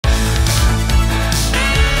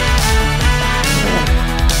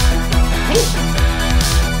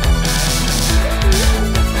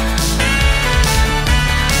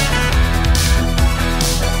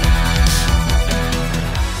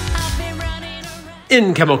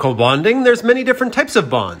In chemical bonding, there's many different types of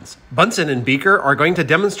bonds. Bunsen and Beaker are going to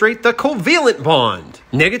demonstrate the covalent bond.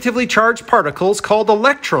 Negatively charged particles called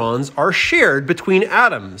electrons are shared between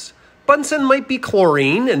atoms. Bunsen might be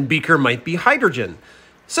chlorine and Beaker might be hydrogen.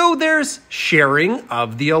 So there's sharing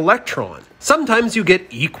of the electron. Sometimes you get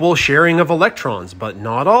equal sharing of electrons, but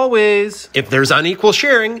not always. If there's unequal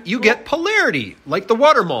sharing, you get polarity, like the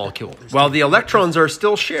water molecule. While the electrons are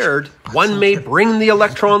still shared, one may bring the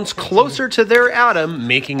electrons closer to their atom,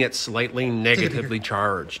 making it slightly negatively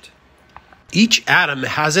charged. Each atom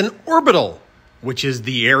has an orbital, which is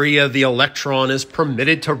the area the electron is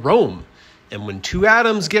permitted to roam. And when two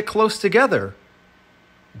atoms get close together,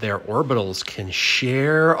 their orbitals can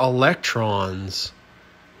share electrons,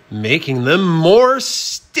 making them more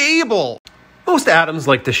stable. Most atoms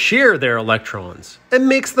like to share their electrons. It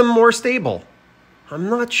makes them more stable. I'm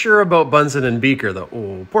not sure about Bunsen and Beaker, though.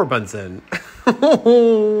 Oh, poor Bunsen.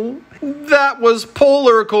 That was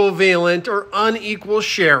polar covalent or unequal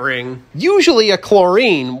sharing. Usually a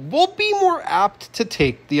chlorine will be more apt to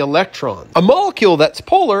take the electron. A molecule that's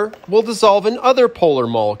polar will dissolve in other polar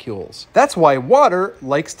molecules. That's why water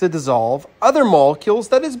likes to dissolve other molecules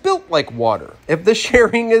that is built like water. If the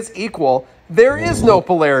sharing is equal, there is no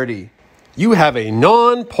polarity. You have a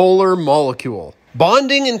non-polar molecule.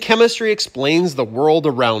 Bonding in chemistry explains the world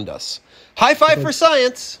around us. High five for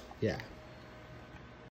science. Yeah.